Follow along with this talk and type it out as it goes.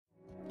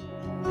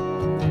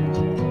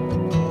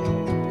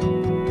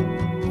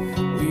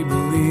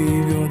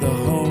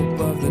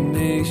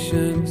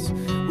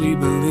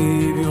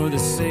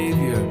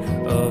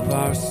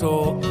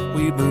soul.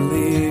 We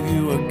believe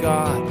you are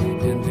God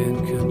and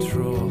in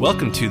control.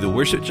 Welcome to the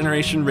Worship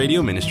Generation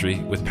Radio Ministry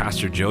with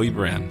Pastor Joey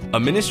Brand, a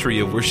ministry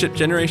of Worship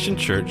Generation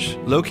Church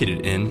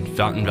located in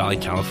Fountain Valley,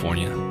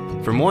 California.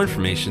 For more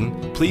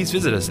information, please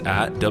visit us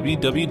at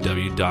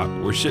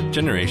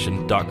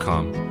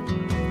www.worshipgeneration.com. We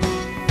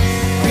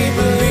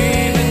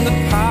believe in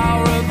the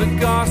power of the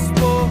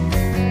gospel.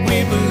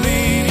 We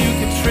believe you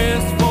can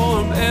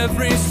transform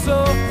every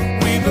soul.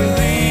 We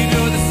believe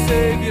you're the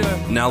Savior.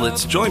 Now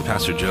let's join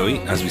Pastor Joey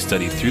as we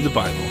study through the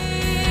Bible.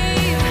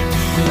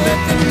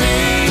 Let the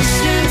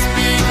nations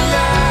be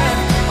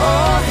glad,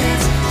 all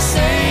his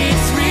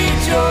saints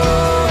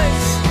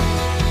rejoice,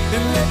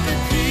 and let the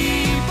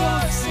people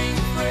sing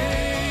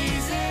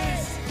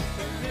praises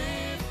and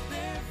lift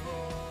their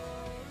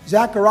voice.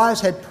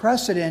 Zacharias had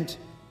precedent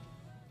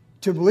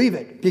to believe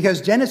it,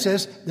 because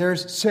Genesis,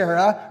 there's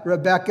Sarah,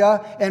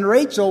 Rebecca, and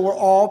Rachel were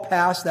all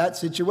past that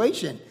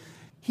situation.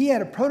 He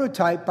had a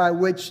prototype by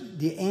which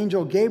the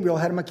angel Gabriel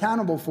had him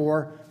accountable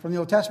for from the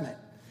Old Testament.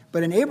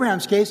 But in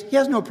Abraham's case, he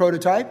has no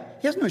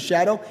prototype. He has no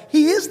shadow.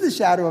 He is the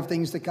shadow of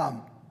things to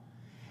come.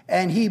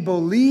 And he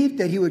believed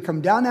that he would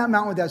come down that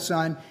mountain with that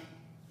son,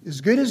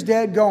 as good as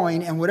dead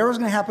going, and whatever's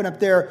going to happen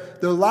up there,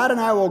 the lad and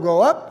I will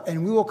go up,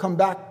 and we will come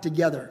back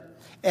together.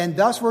 And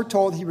thus we're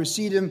told he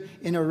received him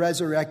in a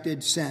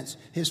resurrected sense.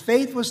 His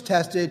faith was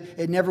tested.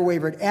 It never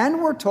wavered.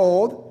 And we're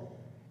told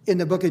in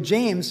the book of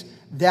James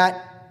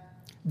that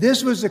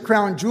this was the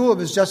crown jewel of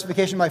his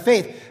justification by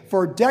faith.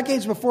 For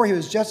decades before, he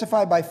was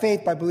justified by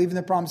faith by believing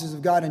the promises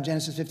of God in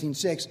Genesis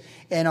 15:6.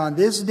 And on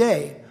this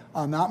day,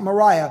 on Mount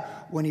Moriah,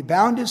 when he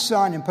bound his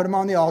son and put him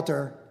on the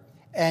altar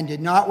and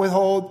did not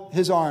withhold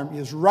his arm, he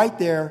was right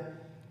there.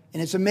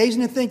 And it's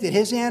amazing to think that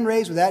his hand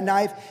raised with that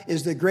knife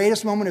is the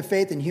greatest moment of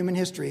faith in human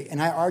history.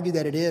 And I argue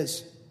that it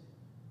is.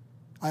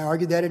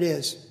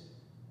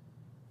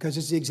 Because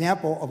it's the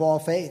example of all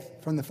faith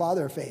from the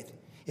father of faith.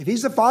 If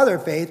he's the father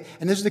of faith,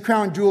 and this is the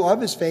crown jewel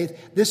of his faith,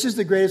 this is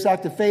the greatest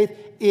act of faith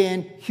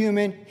in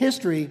human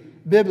history,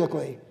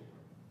 biblically.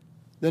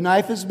 The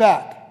knife is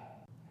back.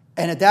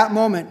 And at that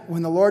moment,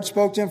 when the Lord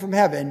spoke to him from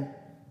heaven,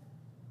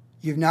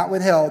 you've not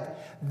withheld.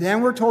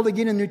 Then we're told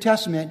again in the New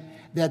Testament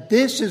that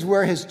this is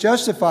where his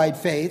justified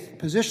faith,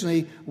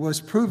 positionally, was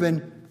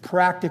proven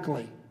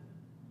practically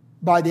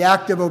by the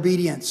act of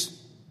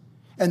obedience.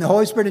 And the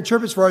Holy Spirit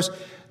interprets for us,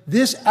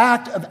 this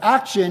act of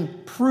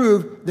action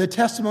proved the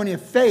testimony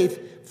of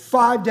faith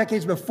 5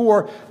 decades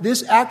before.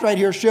 This act right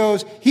here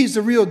shows he's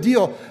the real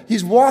deal.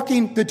 He's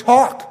walking the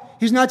talk.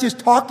 He's not just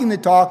talking the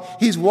talk,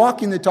 he's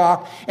walking the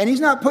talk. And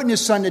he's not putting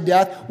his son to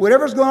death.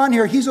 Whatever's going on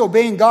here, he's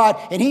obeying God.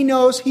 And he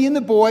knows he and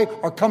the boy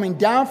are coming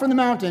down from the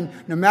mountain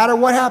no matter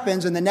what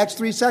happens in the next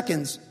 3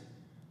 seconds.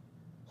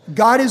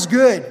 God is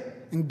good,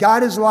 and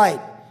God is light.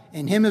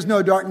 In him is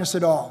no darkness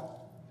at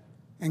all.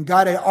 And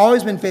God had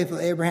always been faithful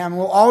to Abraham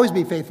and will always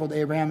be faithful to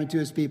Abraham and to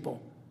his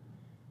people.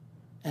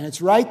 And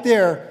it's right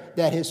there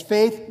that his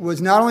faith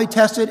was not only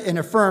tested and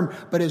affirmed,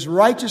 but his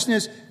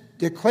righteousness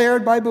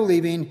declared by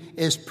believing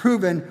is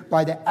proven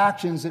by the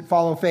actions that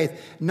follow faith.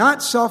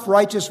 Not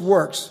self-righteous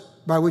works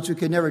by which we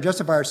could never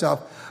justify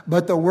ourselves,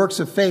 but the works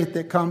of faith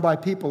that come by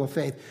people of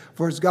faith.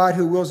 For it's God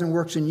who wills and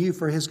works in you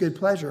for his good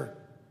pleasure.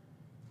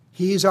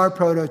 He's our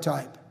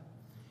prototype.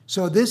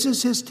 So this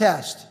is his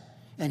test,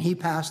 and he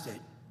passed it.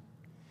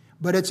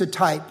 But it's a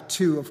type,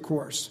 too, of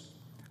course,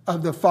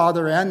 of the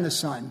Father and the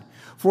Son.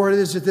 For it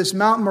is at this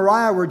Mount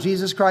Moriah where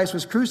Jesus Christ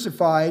was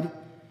crucified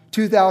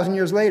 2,000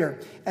 years later.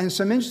 And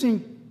some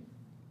interesting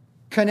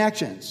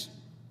connections.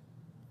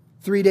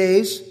 3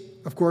 days,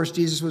 of course,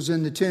 Jesus was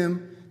in the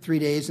tomb, 3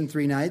 days and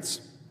 3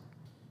 nights.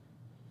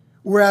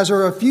 Whereas there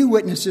are a few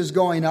witnesses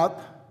going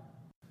up,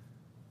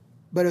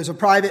 but it was a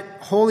private,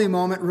 holy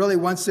moment, really,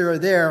 once they were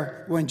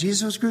there. When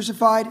Jesus was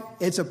crucified,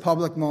 it's a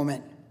public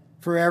moment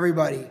for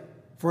everybody.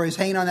 For he's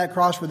hanging on that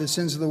cross for the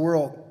sins of the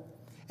world.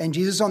 And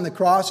Jesus on the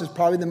cross is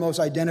probably the most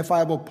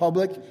identifiable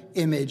public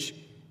image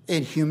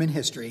in human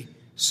history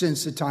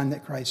since the time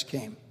that Christ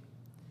came.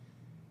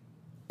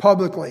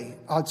 Publicly,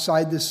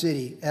 outside the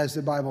city, as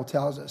the Bible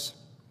tells us.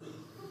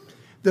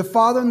 The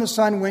Father and the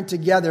Son went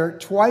together.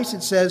 Twice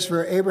it says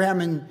for Abraham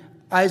and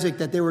Isaac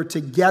that they were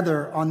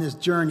together on this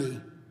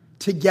journey.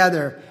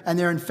 Together. And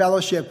they're in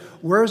fellowship.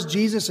 Where's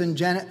Jesus in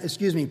John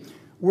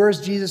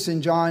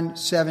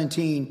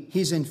 17?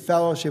 He's in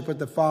fellowship with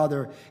the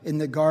Father in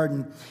the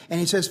garden. And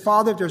he says,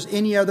 Father, if there's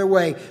any other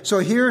way. So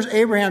here's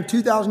Abraham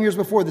 2,000 years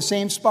before, the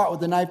same spot with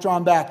the knife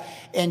drawn back.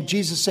 And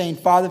Jesus saying,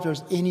 Father, if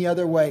there's any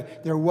other way.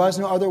 There was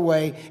no other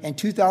way. And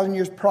 2,000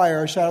 years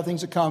prior, a shadow of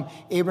things to come,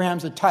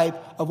 Abraham's a type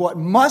of what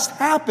must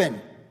happen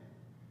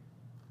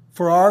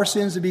for our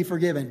sins to be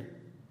forgiven.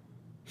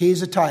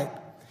 He's a type.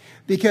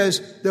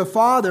 Because the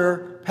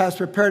Father has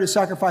prepared a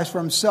sacrifice for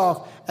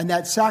himself, and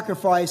that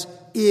sacrifice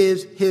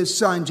is his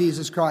Son,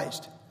 Jesus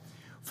Christ.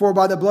 For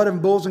by the blood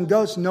of bulls and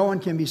goats, no one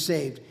can be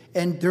saved.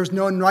 And there's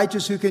no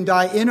righteous who can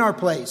die in our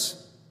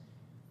place.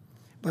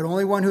 But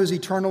only one who is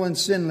eternal and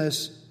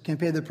sinless can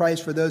pay the price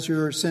for those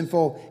who are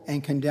sinful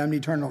and condemned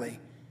eternally.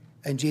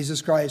 And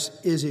Jesus Christ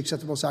is the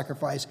acceptable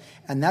sacrifice.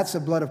 And that's the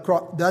blood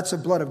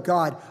of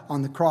God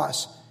on the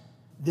cross.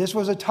 This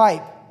was a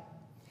type.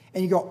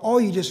 And you go, oh,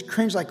 you just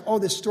cringe like, oh,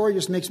 this story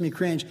just makes me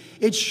cringe.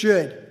 It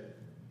should.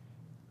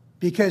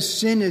 Because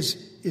sin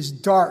is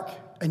dark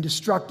and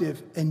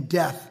destructive and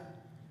death.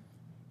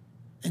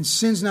 And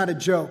sin's not a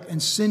joke.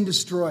 And sin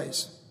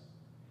destroys.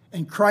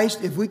 And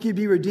Christ, if we could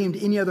be redeemed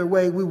any other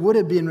way, we would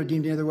have been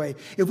redeemed any other way.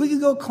 If we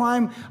could go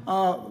climb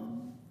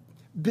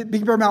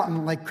Big Bear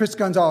Mountain like Chris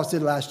Gonzalez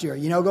did last year,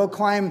 go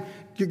climb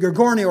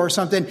Gorgonio or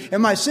something,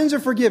 and my sins are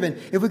forgiven.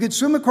 If we could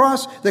swim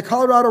across the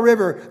Colorado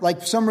River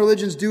like some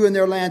religions do in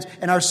their lands,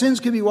 and our sins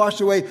could be washed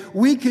away,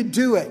 we could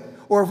do it.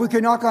 Or if we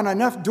could knock on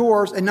enough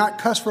doors and not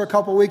cuss for a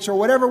couple weeks or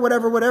whatever,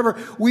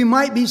 we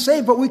might be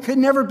saved, but we could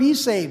never be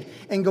saved.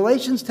 And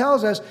Galatians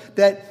tells us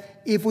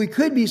that if we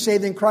could be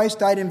saved, then Christ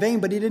died in vain,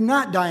 but he did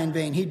not die in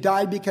vain. He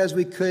died because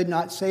we could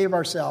not save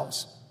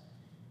ourselves.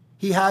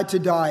 He had to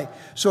die.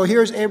 So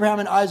here's Abraham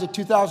and Isaac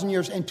 2,000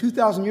 years, and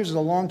 2,000 years is a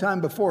long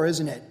time before,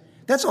 isn't it?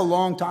 That's a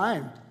long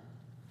time.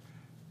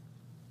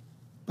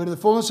 But in the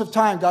fullness of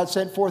time, God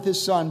sent forth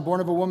his son,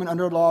 born of a woman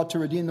under law, to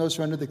redeem those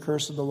who are under the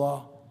curse of the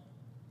law.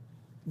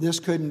 This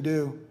couldn't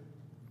do.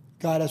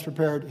 God has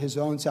prepared his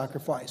own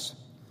sacrifice.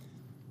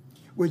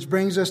 Which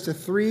brings us to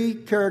 3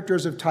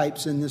 characters of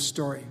types in this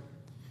story.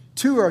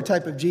 2 are a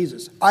type of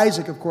Jesus.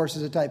 Isaac, of course,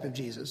 is a type of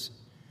Jesus.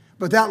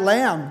 But that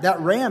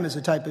ram is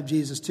a type of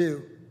Jesus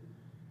too.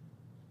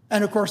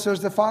 And of course,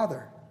 there's the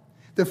Father.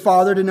 The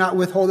Father did not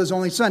withhold his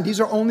only son. These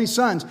are only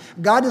sons.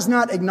 God does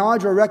not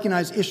acknowledge or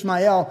recognize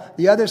Ishmael,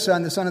 the other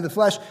son, the son of the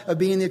flesh, of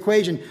being in the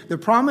equation. The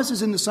promise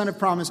is in the son of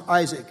promise,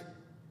 Isaac.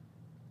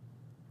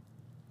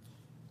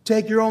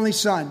 Take your only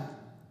son.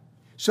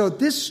 So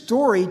this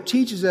story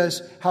teaches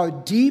us how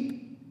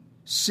deep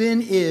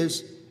sin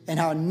is and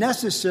how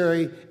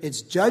necessary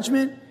its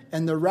judgment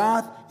and the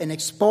wrath and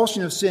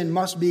expulsion of sin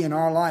must be in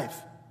our life.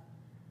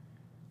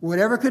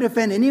 Whatever could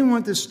offend anyone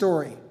with this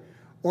story,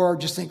 or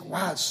just think,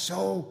 wow, it's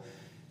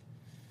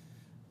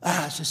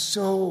just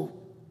so,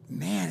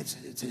 man,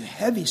 it's a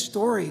heavy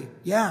story.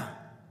 Yeah.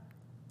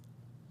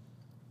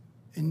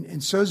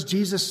 And so is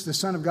Jesus, the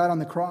Son of God, on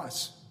the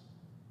cross.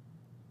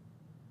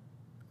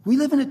 We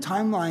live in a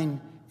timeline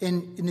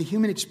in the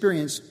human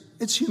experience.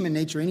 It's human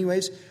nature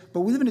anyways, but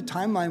we live in a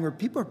timeline where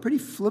people are pretty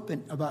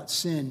flippant about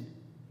sin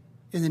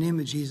in the name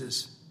of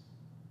Jesus.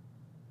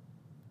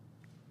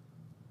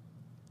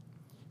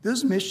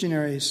 Those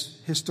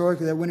missionaries,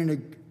 historically, that went in to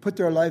put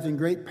their life in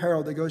great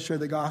peril to go share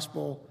the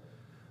gospel.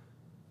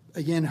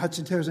 Again,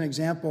 Hudson Taylor's an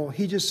example.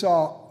 He just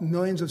saw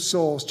millions of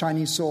souls,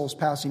 Chinese souls,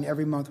 passing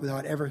every month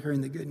without ever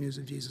hearing the good news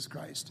of Jesus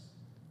Christ.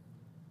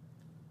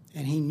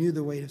 And he knew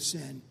the weight of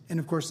sin. And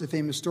of course, the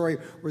famous story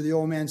where the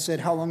old man said,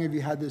 how long have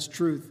you had this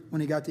truth?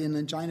 When he got to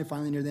inland China,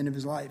 finally near the end of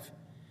his life.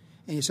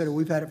 And he said, well,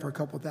 we've had it for a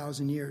couple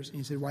thousand years. And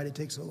he said, why did it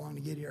take so long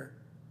to get here?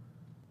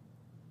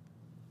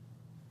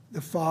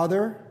 The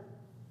Father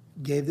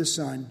gave the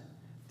Son.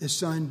 The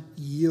Son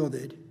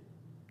yielded.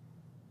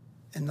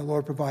 And the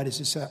Lord provided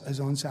his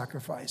own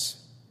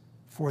sacrifice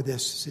for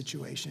this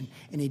situation.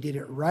 And he did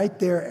it right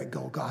there at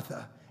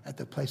Golgotha, at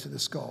the place of the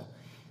skull.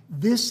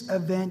 This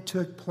event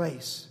took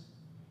place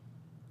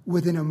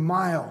within a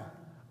mile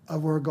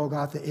of where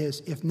Golgotha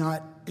is, if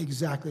not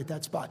exactly at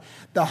that spot.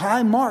 The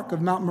high mark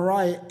of Mount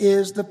Moriah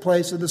is the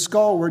place of the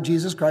skull where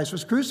Jesus Christ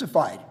was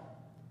crucified,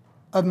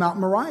 of Mount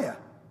Moriah.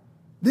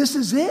 This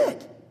is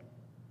it.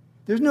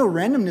 There's no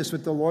randomness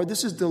with the Lord.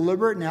 This is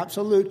deliberate and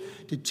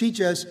absolute to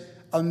teach us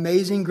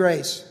amazing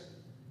grace.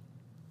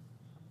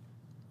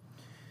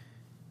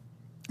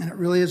 And it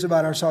really is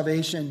about our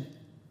salvation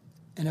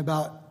and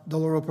about the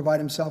Lord will provide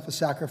himself a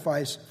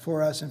sacrifice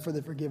for us and for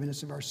the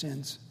forgiveness of our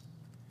sins.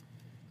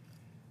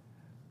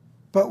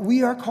 But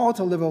we are called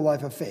to live a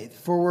life of faith.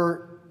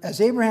 For as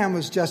Abraham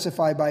was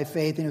justified by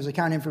faith and it was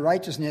accounted for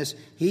righteousness,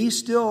 he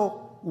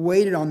still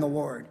waited on the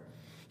Lord.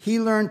 He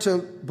learned to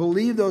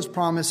believe those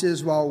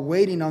promises while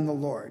waiting on the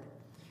Lord.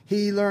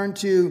 He learned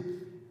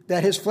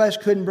that his flesh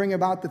couldn't bring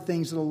about the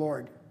things of the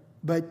Lord.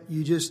 But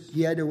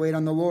he had to wait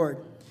on the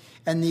Lord.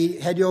 And he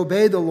had to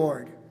obey the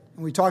Lord.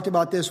 And we talked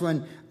about this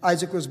when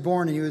Isaac was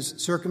born and he was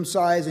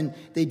circumcised and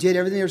they did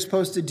everything they were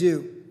supposed to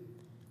do.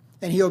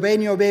 And he obeyed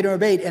and he obeyed and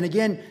obeyed. And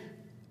again,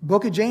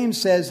 Book of James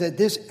says that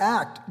this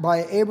act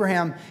by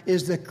Abraham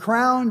is the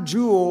crown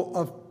jewel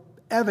of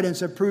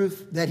evidence of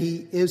proof that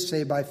he is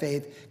saved by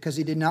faith because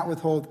he did not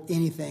withhold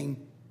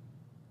anything,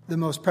 the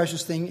most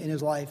precious thing in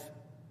his life.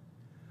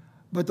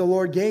 But the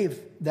Lord gave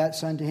that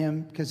son to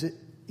him because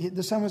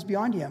the son was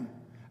beyond him.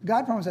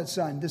 God promised that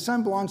son. The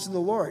son belongs to the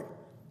Lord.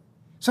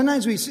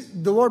 Sometimes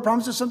the Lord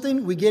promises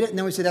something, we get it, and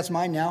then we say, that's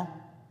mine now.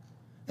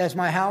 That's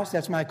my house,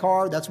 that's my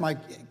car, that's my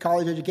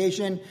college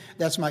education,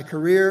 that's my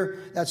career,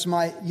 that's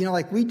my,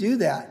 we do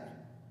that.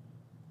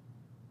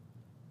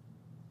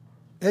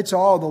 It's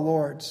all the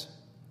Lord's.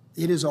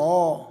 It is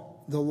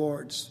all the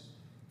Lord's.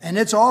 And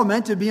it's all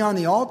meant to be on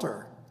the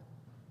altar.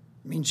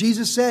 I mean,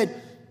 Jesus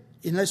said,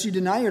 unless you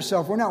deny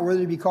yourself, we're not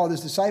worthy to be called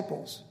his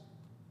disciples.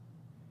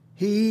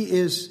 He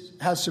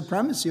has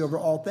supremacy over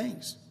all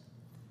things.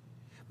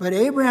 But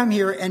Abraham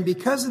here, and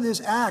because of this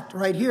act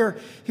right here,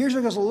 here's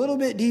where it goes a little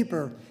bit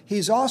deeper.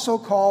 He's also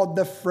called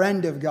the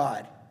friend of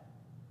God.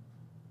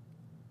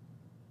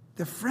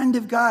 The friend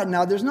of God.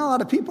 Now, there's not a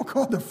lot of people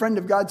called the friend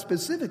of God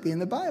specifically in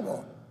the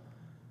Bible.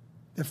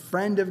 The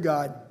friend of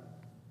God.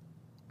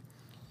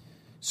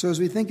 So as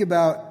we think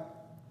about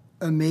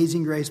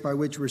amazing grace by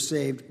which we're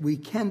saved, we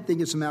can think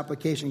of some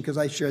application, because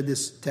I shared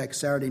this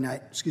text I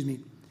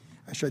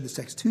shared this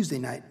text Tuesday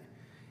night,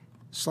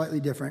 slightly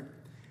different.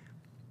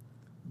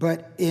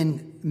 But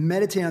in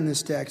meditating on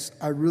this text,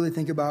 I really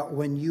think about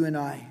when you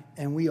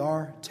and we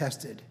are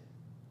tested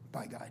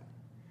by God.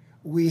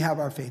 We have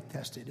our faith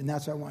tested, and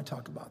that's what I want to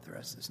talk about the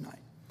rest of this night.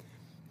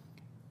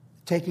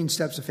 Taking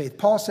steps of faith.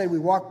 Paul said we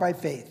walk by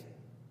faith,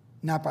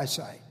 not by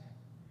sight.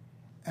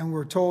 And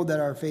we're told that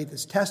our faith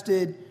is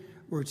tested.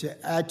 We're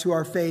to add to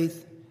our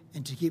faith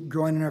and to keep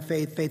growing in our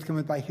faith. Faith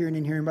cometh by hearing,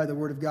 and hearing by the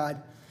word of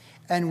God.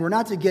 And we're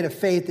not to get a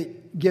faith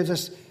that gives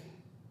us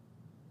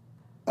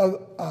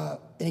an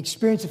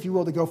experience, if you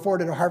will, to go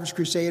forward at a Harvest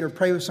Crusade or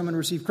pray with someone to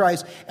receive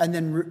Christ and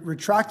then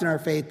retract in our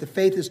faith. The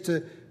faith is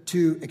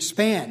to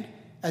expand.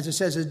 As it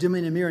says, as dimly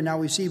in a mirror, now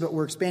we see, but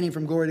we're expanding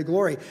from glory to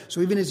glory. So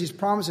even as these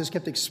promises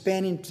kept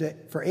expanding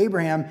for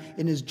Abraham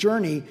in his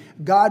journey,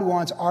 God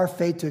wants our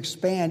faith to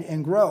expand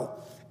and grow.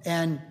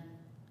 And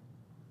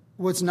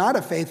what's not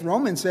a faith,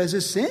 Romans says,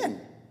 is sin.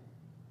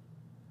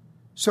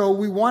 So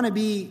we want to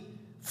be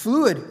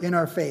fluid in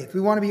our faith.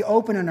 We want to be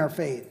open in our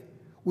faith.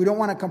 We don't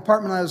want to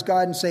compartmentalize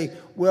God and say,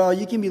 well,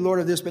 you can be Lord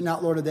of this, but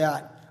not Lord of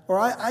that. Or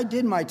I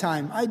did my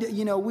time.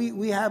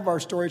 We have our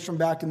stories from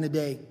back in the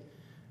day.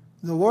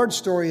 The Lord's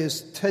story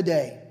is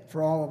today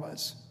for all of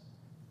us.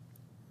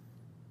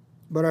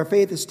 But our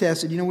faith is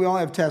tested. We all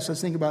have tests. Let's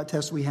think about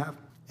tests we have.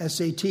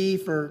 SAT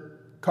for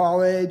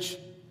college,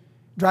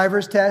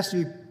 driver's test.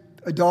 You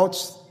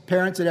adults,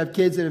 parents that have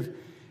kids that have,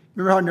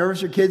 remember how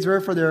nervous your kids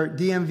were for their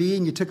DMV,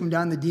 and you took them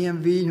down the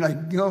DMV, and you're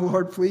like, oh,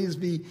 Lord,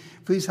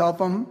 please help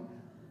them.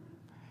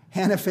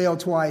 Hannah failed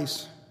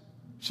twice.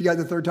 She got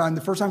the third time.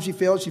 The first time she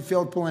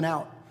failed pulling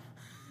out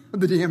of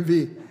the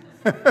DMV.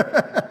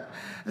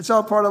 It's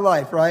all part of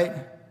life, right?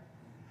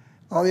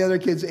 All the other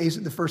kids ace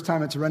it the first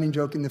time. It's a running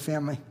joke in the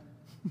family.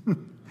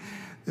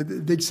 The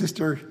big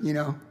sister,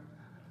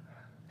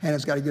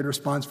 Hannah's got a good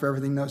response for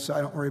everything, though, so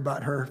I don't worry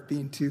about her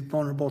being too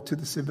vulnerable to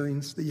the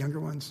siblings, the younger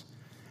ones.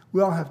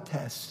 We all have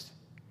tests.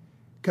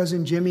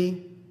 Cousin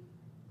Jimmy,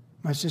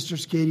 my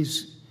sister's kid,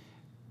 he's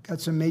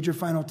got some major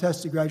final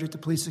tests to graduate the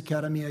police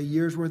academy, a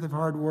year's worth of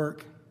hard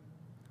work.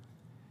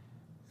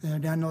 They're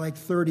down to like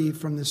 30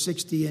 from the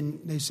 60, and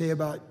they say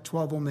about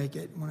 12 will make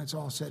it when it's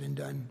all said and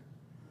done.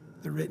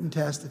 The written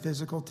test, the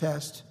physical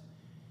test.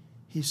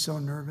 He's so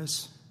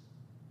nervous.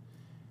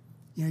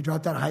 He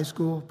dropped out of high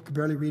school, could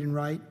barely read and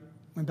write.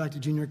 Went back to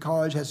junior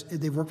college.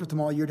 They've worked with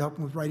him all year to help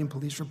him with writing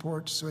police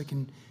reports so he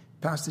can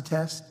pass the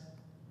test.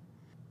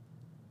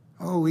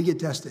 Oh, we get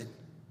tested.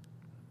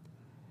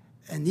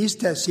 And these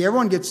tests, see,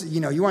 everyone gets,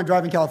 you want to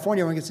drive in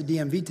California, everyone gets a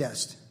DMV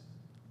test.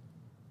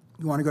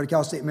 You want to go to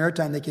Cal State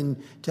Maritime, they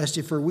can test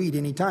you for weed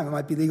anytime. It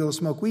might be legal to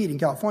smoke weed in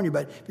California,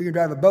 but if you're going to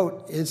drive a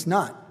boat, it's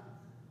not.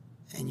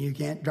 And you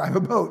can't drive a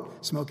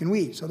boat smoking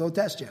weed, so they'll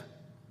test you.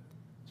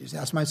 Just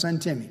ask my son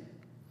Timmy.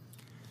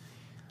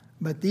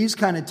 But these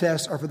kind of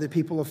tests are for the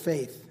people of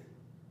faith.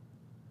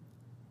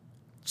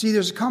 See,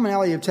 there's a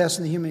commonality of tests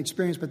in the human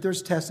experience, but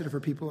there's tests that are for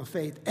people of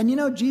faith. And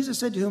Jesus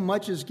said, to whom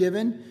much is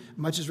given,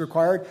 much is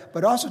required,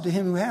 but also to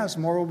him who has,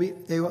 more will be.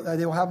 They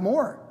will have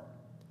more.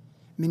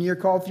 Many are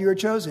called, few are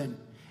chosen.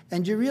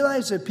 And you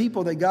realize that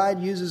people that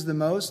God uses the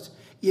most,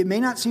 it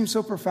may not seem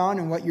so profound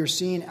in what you're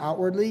seeing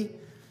outwardly,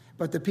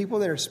 but the people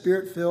that are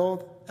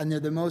spirit-filled and they're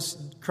the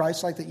most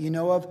Christ-like that you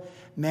know of,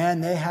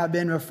 man, they have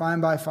been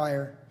refined by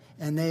fire.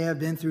 And they have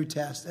been through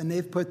tests. And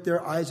they've put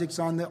their Isaacs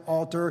on the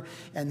altar.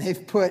 And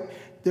they've put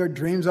their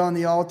dreams on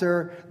the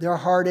altar. Their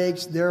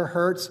heartaches, their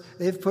hurts.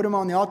 They've put them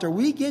on the altar.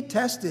 We get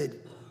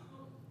tested.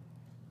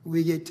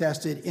 We get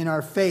tested in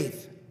our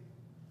faith.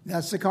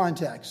 That's the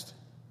context.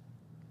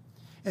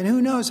 And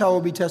who knows how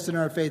we'll be tested in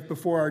our faith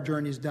before our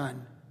journey's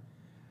done.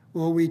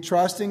 Will we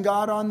trust in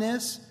God on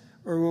this?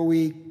 Or will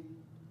we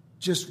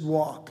just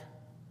walk?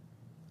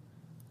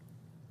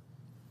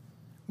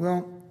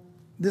 Well,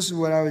 this is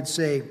what I would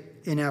say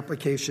in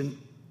application.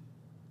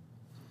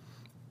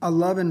 I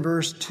love in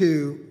verse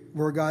 2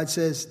 where God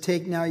says,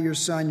 take now your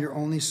son, your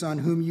only son,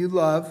 whom you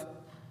love,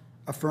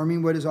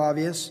 affirming what is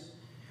obvious,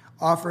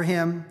 offer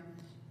him,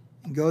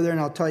 and go there and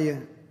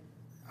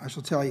I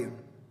shall tell you.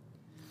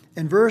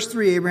 In verse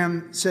 3,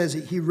 Abraham says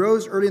he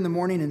rose early in the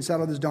morning and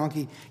saddled his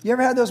donkey. You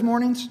ever had those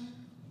mornings?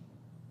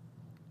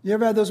 You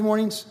ever had those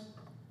mornings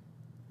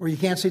where you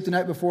can't sleep the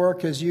night before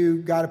because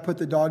you got to put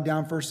the dog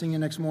down first thing the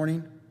next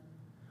morning?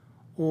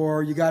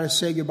 Or you got to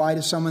say goodbye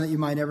to someone that you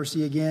might never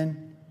see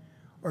again?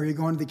 Or you're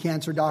going to the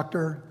cancer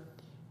doctor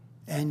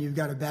and you've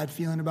got a bad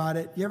feeling about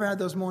it? You ever had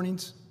those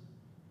mornings?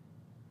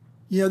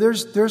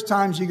 There's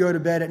times you go to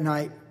bed at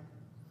night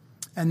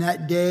and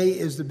that day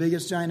is the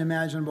biggest giant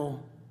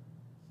imaginable.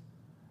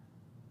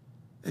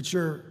 It's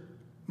your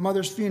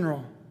mother's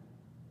funeral.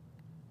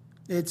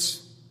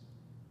 It's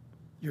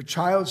your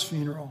child's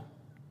funeral.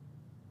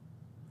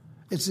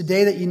 It's the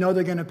day that you know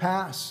they're going to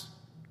pass.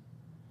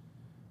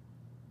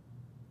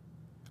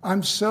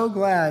 I'm so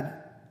glad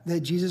that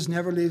Jesus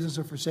never leaves us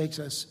or forsakes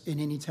us in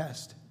any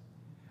test.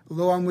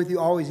 Lo, I'm with you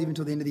always, even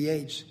till the end of the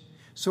age.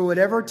 So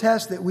whatever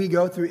test that we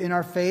go through in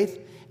our faith,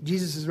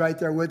 Jesus is right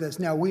there with us.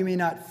 Now, we may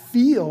not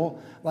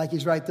feel like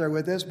he's right there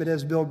with us, but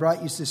as Bill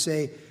Bright used to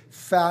say,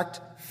 fact,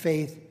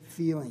 faith,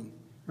 feeling.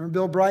 Remember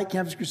Bill Bright,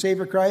 Campus Crusade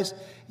for Christ?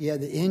 He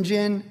had the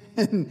engine,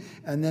 and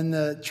then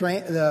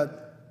the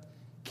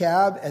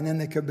cab, and then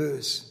the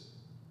caboose.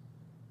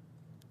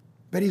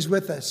 But he's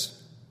with us.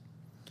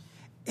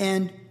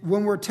 And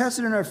when we're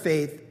tested in our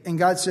faith, and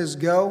God says,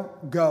 go,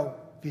 go.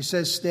 If he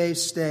says, stay,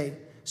 stay.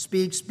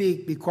 Speak,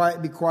 speak. Be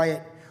quiet, be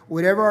quiet.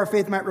 Whatever our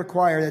faith might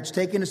require, that's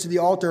taking us to the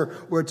altar,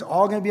 where it's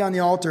all going to be on the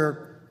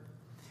altar,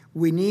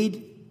 we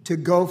need to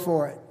go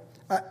for it.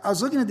 I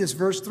was looking at this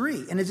verse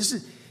 3, and it just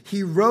says,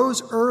 he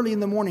rose early in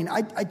the morning.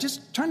 I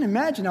just trying to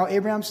imagine how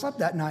Abraham slept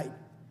that night.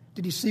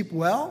 Did he sleep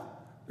well,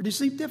 or did he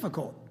sleep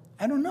difficult?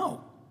 I don't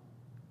know.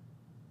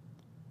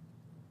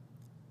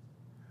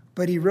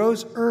 But he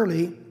rose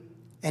early,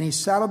 and he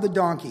saddled the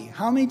donkey.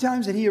 How many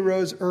times did he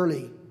arose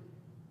early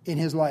in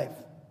his life?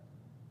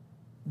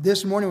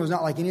 This morning was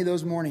not like any of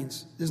those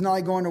mornings. It's not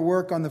like going to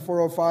work on the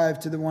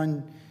 405 to the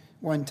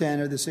 110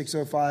 or the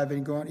 605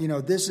 and going,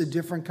 this is a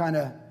different kind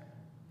of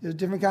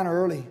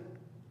early.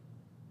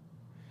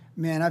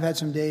 Man, I've had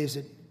some days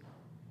that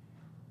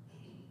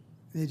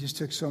they just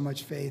took so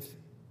much faith.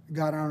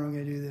 God, I don't know how I'm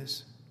going to do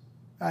this.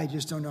 I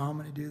just don't know how I'm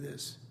going to do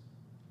this.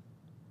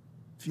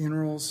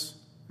 Funerals,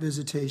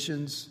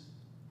 visitations.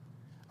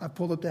 I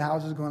pulled up to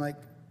houses going like,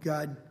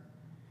 God,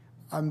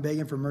 I'm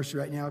begging for mercy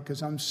right now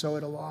because I'm so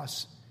at a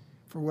loss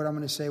for what I'm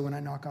going to say when I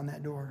knock on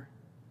that door.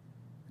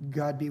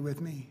 God, be with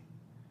me.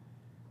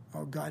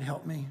 Oh, God,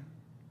 help me.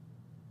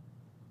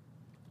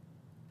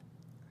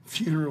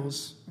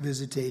 Funerals,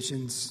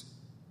 visitations.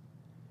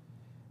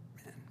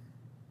 Man.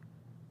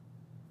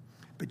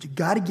 But you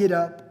got to get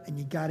up and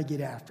you got to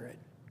get after it.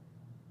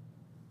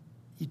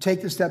 You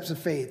take the steps of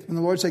faith. When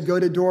the Lord said, go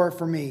to door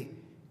for me,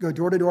 go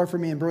door to door for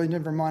me in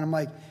Burlington, Vermont, I'm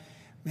like,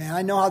 man,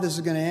 I know how this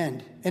is going to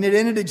end. And it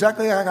ended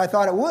exactly like I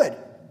thought it would.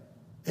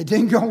 It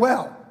didn't go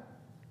well.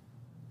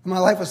 My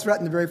life was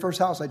threatened the very first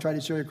house I tried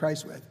to share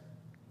Christ with.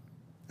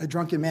 A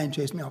drunken man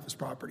chased me off his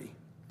property,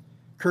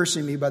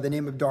 cursing me by the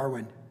name of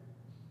Darwin.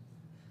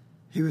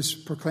 He was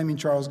proclaiming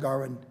Charles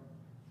Darwin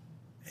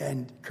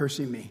and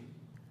cursing me.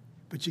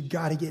 But you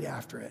got to get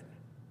after it.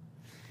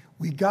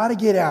 We got to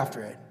get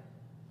after it.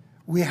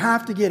 We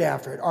have to get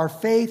after it. Our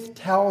faith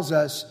tells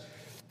us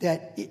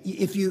that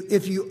if you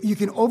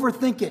can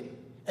overthink it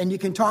and you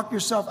can talk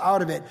yourself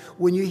out of it,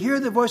 when you hear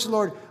the voice of the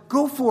Lord,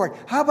 go for it.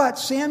 How about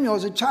Samuel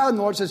as a child? And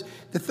the Lord says,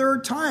 the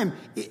third time,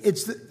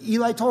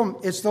 Eli told him,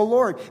 it's the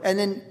Lord. And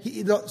then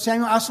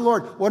Samuel asked the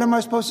Lord, what am I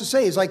supposed to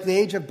say? He's like the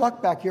age of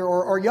Buck back here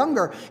or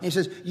younger. And he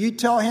says, you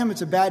tell him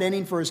it's a bad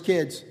ending for his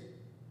kids.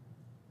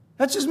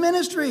 That's his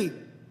ministry.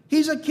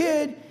 He's a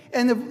kid.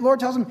 And the Lord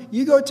tells him,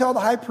 you go tell the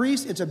high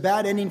priest it's a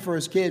bad ending for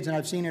his kids. And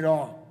I've seen it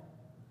all.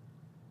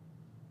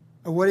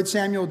 And what did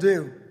Samuel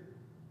do?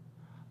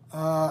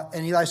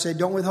 And Eli said,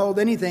 don't withhold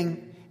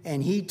anything.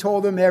 And he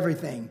told them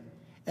everything.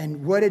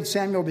 And what did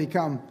Samuel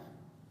become?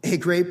 A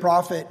great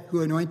prophet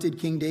who anointed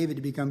King David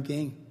to become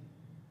king.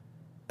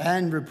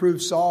 And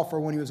reproved Saul for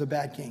when he was a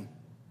bad king.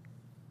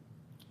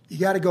 You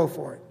got to go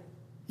for it.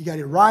 You got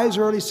to rise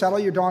early, saddle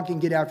your donkey,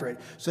 and get after it.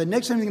 So the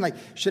next time you're like,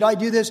 should I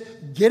do this?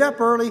 Get up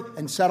early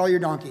and saddle your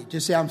donkey.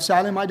 Just say, I'm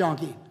saddling my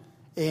donkey.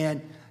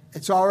 And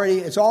it's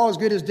all as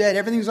good as dead.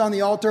 Everything's on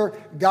the altar.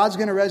 God's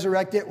going to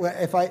resurrect it.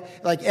 If I,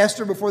 like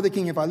Esther before the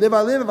king, if I live,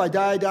 I live. If I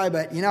die, I die.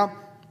 But,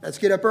 let's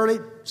get up early,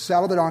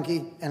 saddle the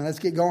donkey, and let's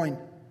get going.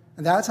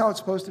 And that's how it's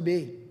supposed to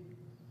be.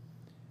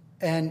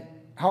 And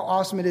how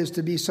awesome it is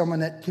to be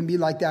someone that can be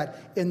like that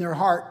in their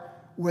heart,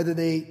 whether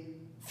they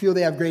feel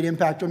they have great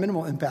impact or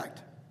minimal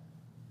impact.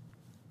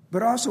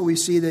 But also we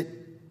see that,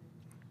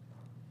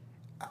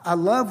 I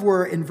love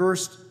where in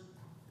verse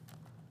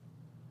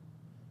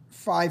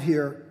 5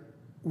 here,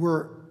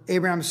 where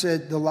Abraham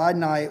said, the lad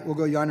and I will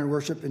go yonder and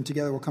worship, and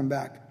together we'll come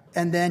back.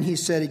 And then he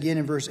said again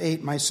in verse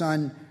 8, my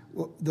son,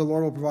 the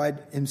Lord will provide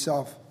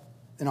himself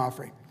an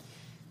offering.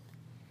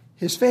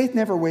 His faith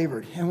never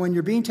wavered. And when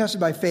you're being tested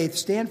by faith,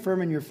 stand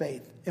firm in your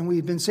faith. And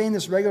we've been saying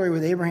this regularly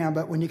with Abraham,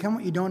 but when you come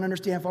what you don't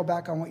understand, fall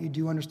back on what you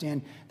do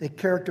understand, the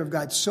character of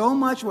God. So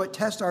much what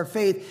tests our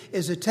faith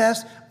is a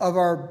test of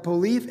our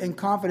belief and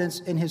confidence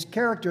in his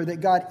character, that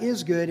God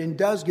is good and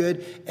does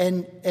good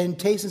and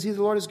taste and see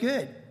the Lord is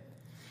good.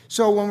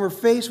 So when we're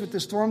faced with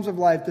the storms of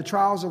life, the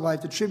trials of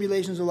life, the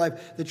tribulations of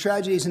life, the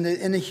tragedies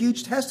and the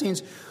huge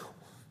testings,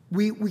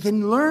 we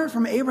can learn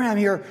from Abraham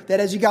here that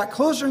as he got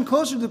closer and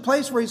closer to the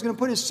place where he's going to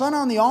put his son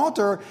on the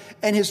altar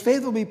and his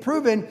faith will be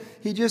proven,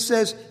 he just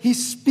says, he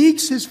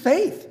speaks his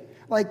faith.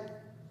 Like,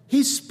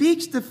 he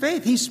speaks the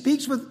faith. He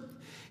speaks with,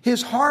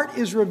 his heart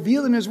is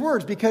revealed in his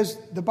words, because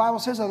the Bible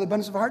says, out of the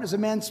abundance of the heart does a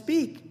man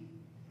speak.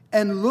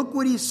 And look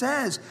what he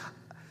says.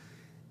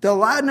 The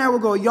lad and I will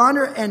go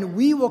yonder, and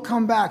we will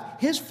come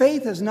back. His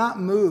faith has not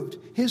moved.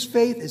 His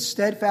faith is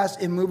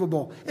steadfast,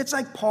 immovable. It's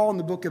like Paul in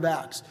the book of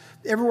Acts.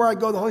 Everywhere I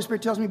go, the Holy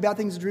Spirit tells me bad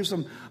things in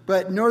Jerusalem,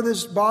 but nor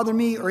does this bother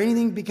me or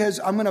anything, because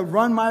I'm going to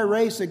run my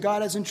race that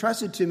God has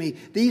entrusted to me.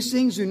 These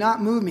things do not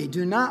move me.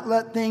 Do not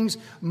let things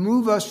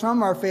move us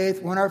from our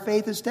faith when our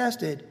faith is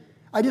tested.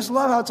 I just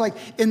love how it's like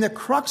in the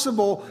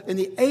crucible, in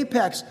the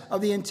apex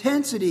of the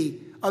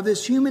intensity of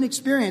this human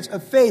experience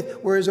of faith,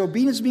 where his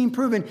obedience is being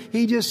proven,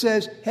 he just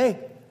says, hey,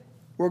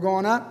 we're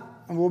going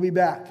up and we'll be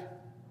back.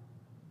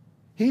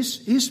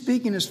 He's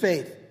speaking his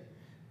faith.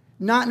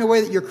 Not in a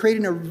way that you're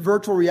creating a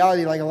virtual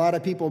reality like a lot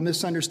of people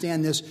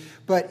misunderstand this,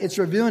 but it's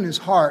revealing his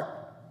heart.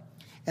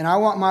 And I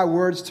want my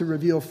words to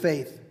reveal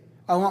faith.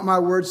 I want my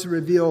words to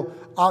reveal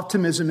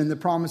optimism in the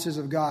promises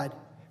of God,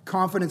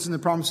 confidence in the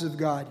promises of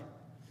God.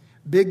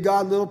 Big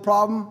God, little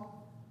problem.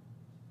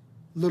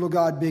 Little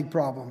God, big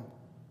problem.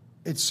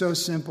 It's so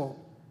simple.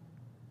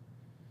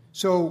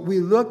 So we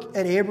look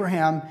at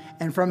Abraham,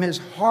 and from his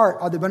heart,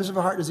 out of the abundance of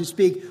his heart does he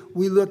speak,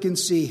 we look and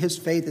see his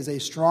faith is a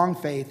strong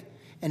faith,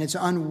 and it's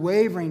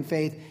unwavering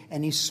faith,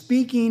 and he's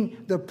speaking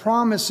the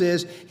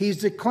promises. He's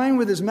declaring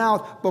with his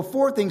mouth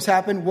before things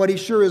happen what he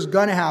sure is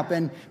going to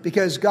happen,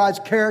 because God's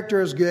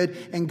character is good,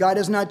 and God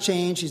does not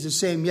change. He's the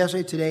same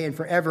yesterday, today, and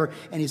forever,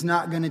 and he's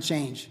not going to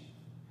change.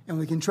 And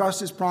we can trust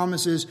his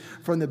promises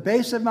from the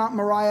base of Mount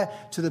Moriah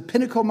to the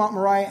pinnacle of Mount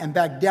Moriah and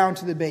back down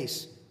to the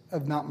base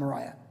of Mount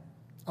Moriah.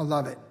 I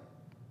love it.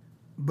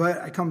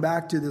 But I come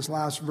back to this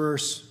last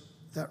verse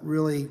that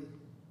really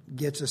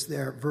gets us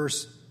there.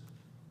 Verse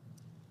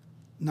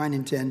 9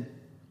 and 10.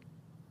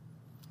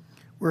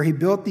 Where he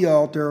built the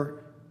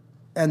altar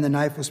and the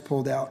knife was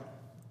pulled out.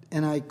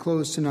 And I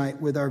close tonight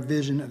with our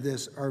vision of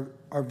this,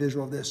 our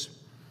visual of this.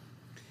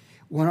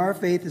 When our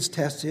faith is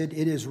tested,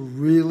 it is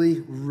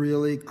really,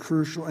 really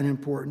crucial and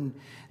important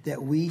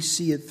that we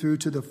see it through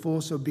to the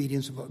fullest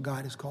obedience of what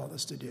God has called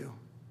us to do.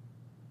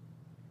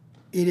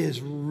 It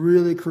is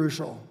really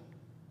crucial.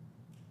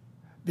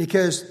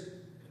 Because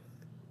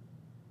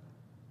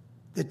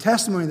the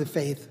testimony of the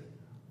faith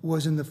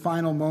was in the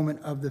final moment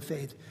of the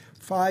faith.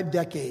 5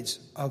 decades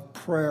of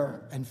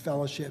prayer and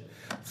fellowship.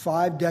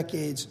 5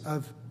 decades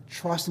of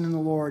trusting in the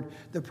Lord.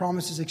 The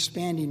promise is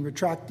expanding,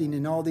 retracting,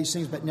 and all these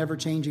things, but never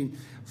changing.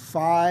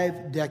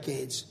 5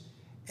 decades.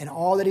 And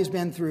all that he's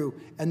been through.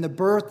 And the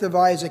birth of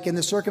Isaac and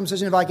the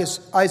circumcision of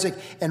Isaac.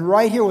 And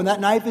right here, when that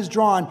knife is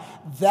drawn,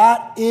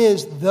 that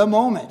is the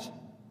moment.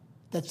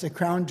 That's the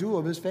crown jewel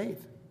of his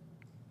faith.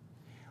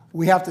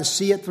 We have to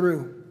see it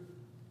through.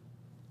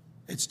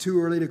 It's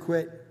too early to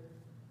quit.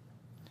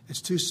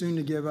 It's too soon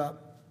to give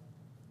up.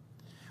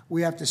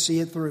 We have to see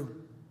it through.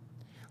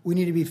 We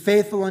need to be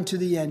faithful unto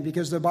the end,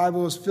 because the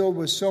Bible is filled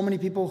with so many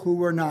people who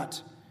were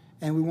not.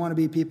 And we want to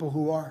be people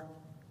who are.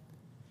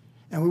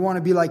 And we want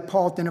to be like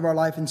Paul at the end of our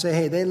life and say,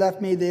 hey, they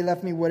left me,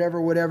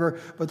 whatever.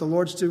 But the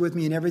Lord stood with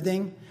me in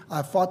everything.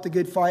 I've fought the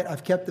good fight.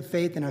 I've kept the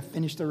faith, and I've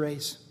finished the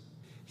race.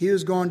 He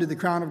was going to the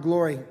crown of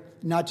glory.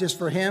 Not just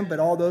for him, but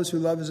all those who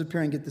love his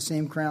appearing get the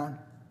same crown.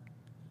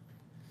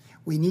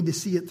 We need to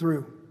see it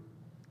through.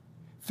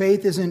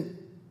 Faith isn't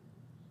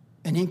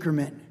an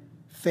increment.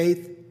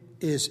 Faith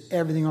is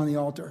everything on the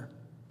altar.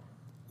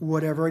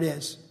 Whatever it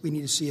is, we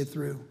need to see it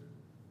through.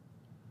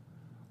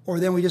 Or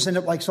then we just end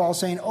up like Saul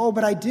saying, oh,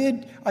 but I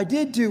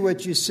did do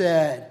what you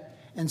said.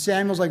 And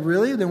Samuel's like,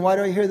 really? Then why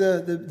do I hear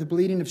the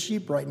bleating of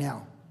sheep right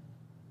now?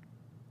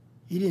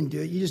 You didn't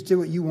do it. You just did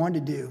what you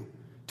wanted to do.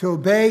 To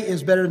obey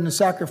is better than the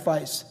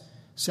sacrifice,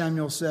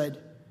 Samuel said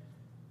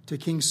to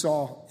King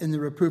Saul in the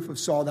reproof of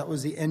Saul. That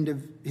was the end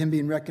of him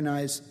being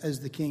recognized as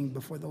the king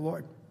before the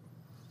Lord.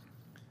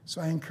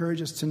 So I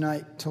encourage us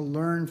tonight to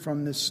learn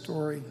from this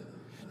story,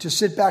 to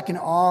sit back in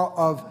awe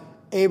of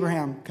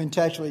Abraham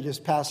contextually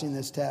just passing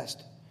this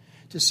test,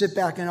 to sit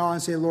back in awe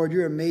and say, Lord,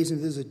 you're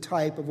amazing. This is a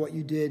type of what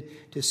you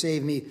did to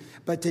save me.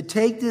 But to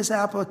take this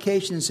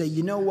application and say,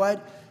 you know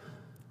what?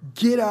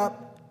 Get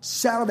up.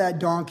 Saddle that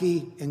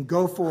donkey and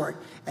go for it.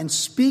 And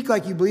speak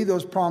like you believe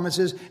those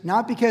promises,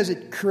 not because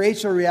it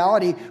creates a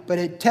reality, but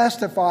it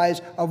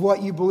testifies of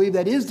what you believe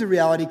that is the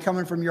reality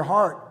coming from your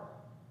heart.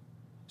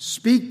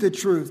 Speak the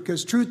truth,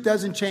 because truth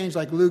doesn't change,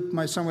 like Luke,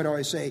 my son, would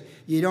always say.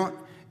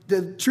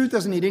 The truth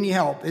doesn't need any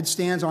help. It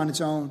stands on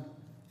its own.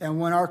 And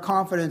when our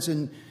confidence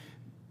in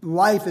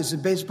life is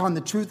based upon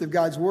the truth of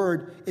God's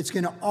word, it's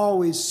going to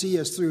always see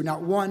us through.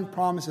 Not one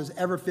promise has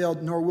ever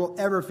failed, nor will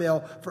ever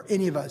fail for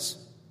any of us.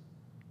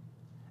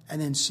 And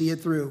then see it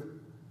through.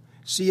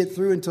 See it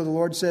through until the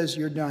Lord says,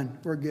 you're done.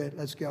 We're good.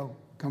 Let's go.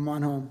 Come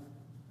on home.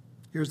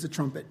 Here's the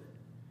trumpet.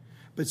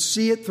 But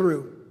see it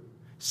through.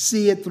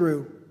 See it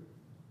through.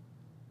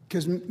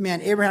 Because,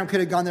 man, Abraham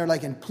could have gone there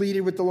and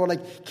pleaded with the Lord.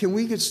 Can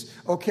we just,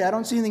 okay, I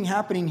don't see anything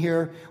happening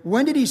here.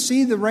 When did he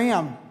see the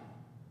ram?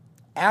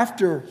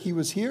 After he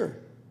was here.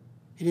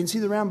 He didn't see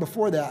the ram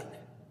before that.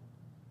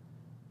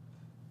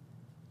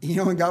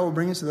 And God will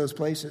bring us to those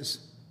places.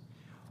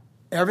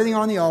 Everything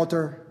on the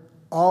altar.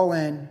 All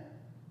in,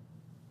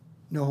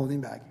 no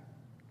holding back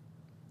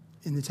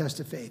in the test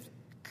of faith.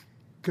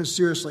 Because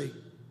seriously,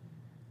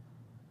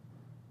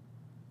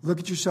 Look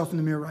at yourself in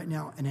the mirror right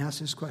now and ask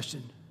this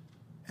question.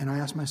 And I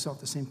ask myself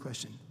the same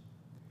question.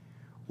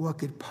 What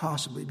could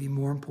possibly be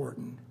more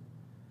important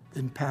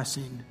than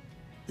passing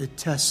the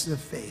tests of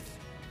faith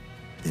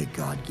that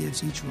God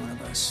gives each one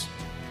of us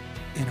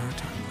in our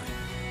timeline?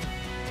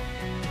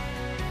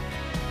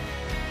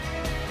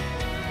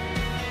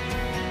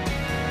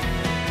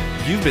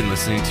 You've been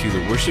listening to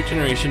the Worship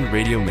Generation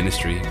Radio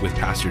Ministry with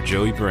Pastor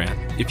Joey Baran.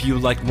 If you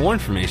would like more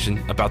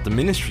information about the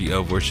ministry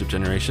of Worship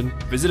Generation,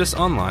 visit us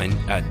online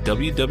at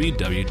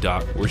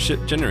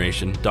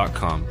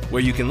www.worshipgeneration.com,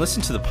 where you can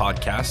listen to the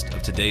podcast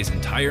of today's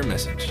entire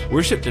message.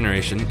 Worship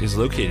Generation is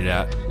located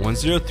at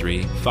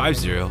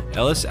 10350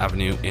 Ellis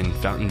Avenue in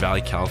Fountain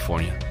Valley,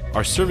 California.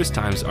 Our service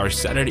times are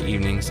Saturday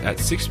evenings at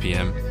 6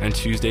 p.m. and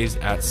Tuesdays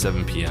at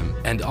 7 p.m.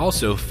 And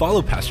also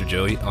follow Pastor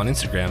Joey on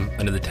Instagram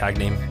under the tag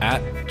name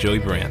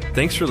 @JoeyBaran.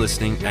 Thanks for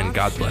listening, and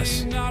God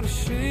bless. Not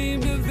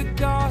ashamed of the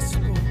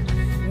gospel.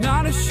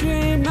 Not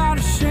ashamed of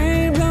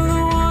the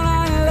one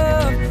I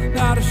love.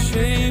 Not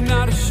ashamed